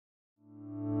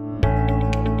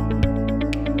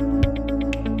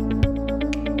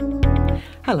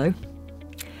Hello.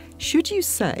 Should you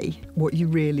say what you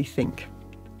really think?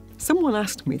 Someone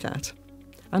asked me that,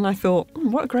 and I thought,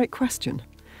 what a great question.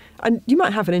 And you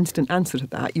might have an instant answer to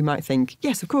that. You might think,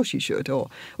 yes, of course you should, or,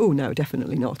 oh, no,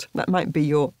 definitely not. That might be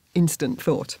your instant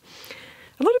thought.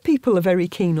 A lot of people are very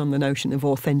keen on the notion of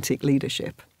authentic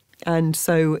leadership. And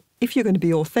so if you're going to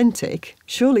be authentic,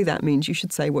 surely that means you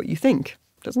should say what you think,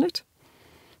 doesn't it?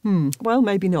 Well,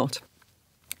 maybe not.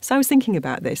 So I was thinking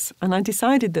about this, and I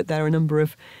decided that there are a number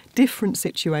of different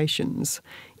situations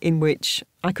in which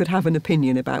I could have an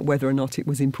opinion about whether or not it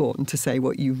was important to say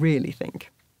what you really think.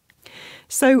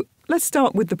 So let's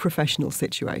start with the professional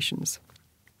situations.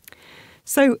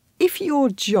 So if your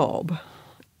job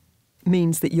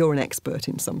means that you're an expert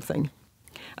in something,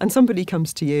 and somebody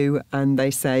comes to you and they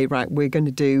say, right, we're going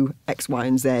to do X, Y,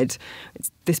 and Z.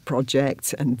 It's this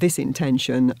project and this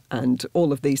intention and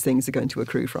all of these things are going to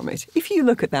accrue from it. If you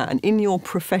look at that and in your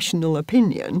professional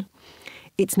opinion,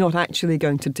 it's not actually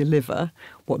going to deliver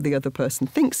what the other person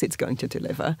thinks it's going to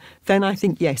deliver, then I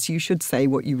think, yes, you should say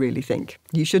what you really think.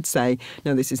 You should say,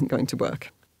 no, this isn't going to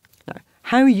work. Now,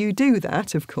 how you do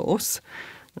that, of course,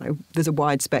 there's a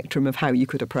wide spectrum of how you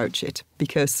could approach it,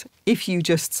 because if you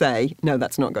just say, no,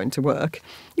 that's not going to work,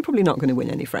 you're probably not going to win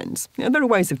any friends. There are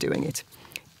ways of doing it.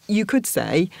 You could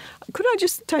say, could I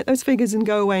just take those figures and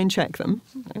go away and check them?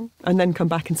 And then come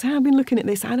back and say, I've been looking at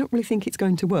this, I don't really think it's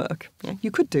going to work.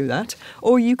 You could do that.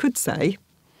 Or you could say,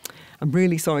 I'm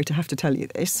really sorry to have to tell you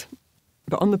this,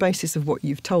 but on the basis of what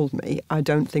you've told me, I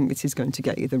don't think this is going to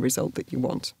get you the result that you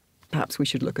want. Perhaps we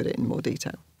should look at it in more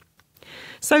detail.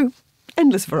 So,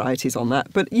 endless varieties on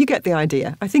that, but you get the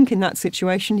idea. I think in that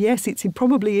situation, yes, it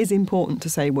probably is important to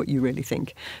say what you really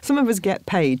think. Some of us get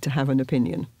paid to have an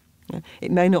opinion.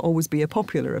 It may not always be a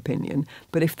popular opinion,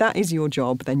 but if that is your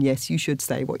job, then yes, you should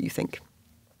say what you think.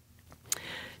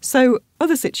 So,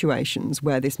 other situations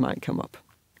where this might come up.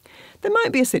 There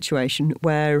might be a situation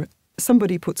where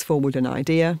somebody puts forward an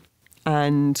idea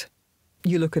and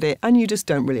you look at it and you just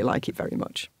don't really like it very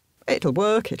much. It'll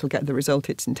work, it'll get the result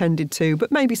it's intended to,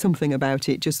 but maybe something about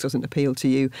it just doesn't appeal to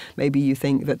you. Maybe you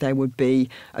think that there would be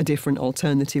a different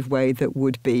alternative way that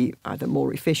would be either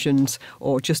more efficient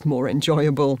or just more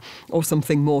enjoyable or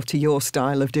something more to your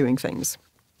style of doing things.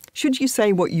 Should you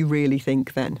say what you really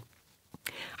think then?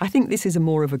 I think this is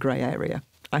more of a grey area.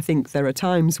 I think there are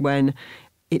times when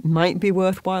it might be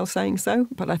worthwhile saying so,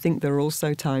 but I think there are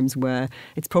also times where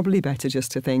it's probably better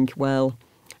just to think, well,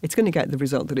 it's going to get the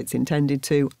result that it's intended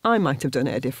to. I might have done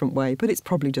it a different way, but it's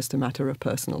probably just a matter of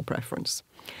personal preference.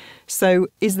 So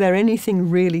is there anything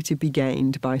really to be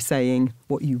gained by saying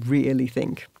what you really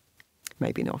think?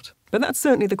 Maybe not. But that's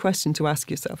certainly the question to ask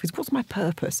yourself, is what's my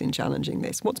purpose in challenging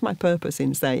this? What's my purpose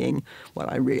in saying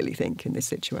what I really think in this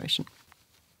situation?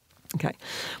 Okay.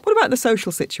 What about the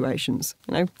social situations?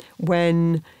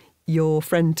 When your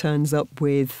friend turns up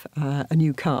with a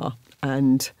new car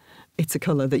and it's a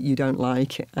colour that you don't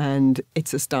like and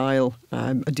it's a style,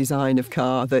 a design of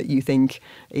car that you think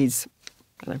is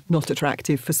not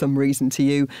attractive for some reason to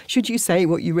you. Should you say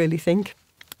what you really think?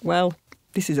 Well,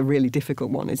 this is a really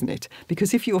difficult one, isn't it?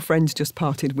 Because if your friends just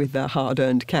parted with their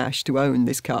hard-earned cash to own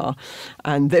this car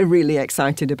and they're really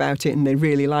excited about it and they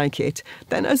really like it,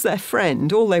 then as their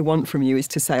friend, all they want from you is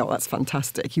to say, oh, that's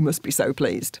fantastic, you must be so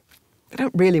pleased. They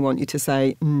don't really want you to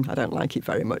say, I don't like it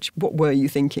very much. What were you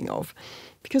thinking of?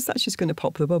 Because that's just going to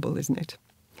pop the bubble, isn't it?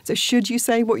 So should you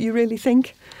say what you really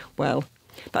think? Well,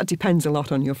 that depends a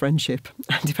lot on your friendship.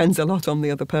 It depends a lot on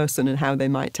the other person and how they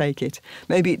might take it.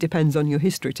 Maybe it depends on your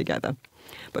history together.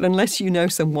 But unless you know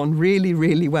someone really,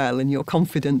 really well and you're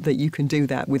confident that you can do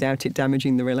that without it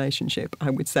damaging the relationship,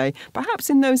 I would say perhaps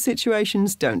in those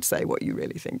situations, don't say what you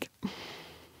really think.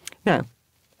 Now,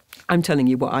 I'm telling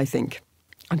you what I think.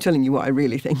 I'm telling you what I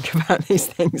really think about these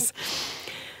things.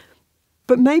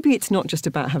 But maybe it's not just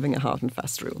about having a hard and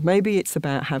fast rule. Maybe it's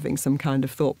about having some kind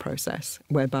of thought process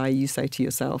whereby you say to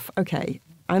yourself, OK,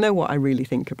 I know what I really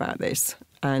think about this,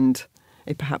 and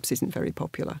it perhaps isn't very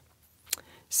popular.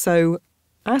 So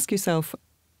ask yourself,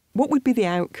 what would be the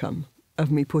outcome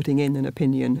of me putting in an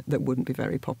opinion that wouldn't be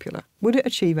very popular? Would it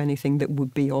achieve anything that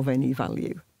would be of any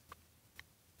value?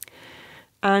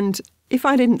 And if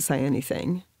I didn't say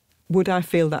anything, would I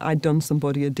feel that I'd done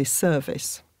somebody a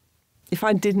disservice? If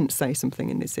I didn't say something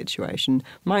in this situation,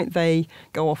 might they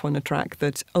go off on a track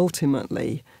that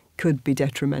ultimately could be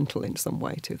detrimental in some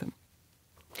way to them?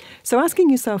 So asking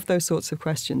yourself those sorts of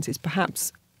questions is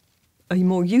perhaps a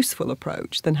more useful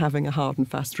approach than having a hard and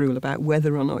fast rule about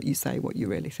whether or not you say what you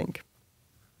really think.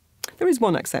 There is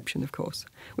one exception, of course,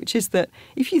 which is that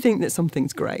if you think that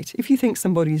something's great, if you think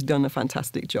somebody's done a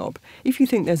fantastic job, if you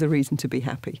think there's a reason to be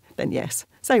happy, then yes,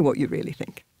 say what you really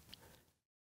think.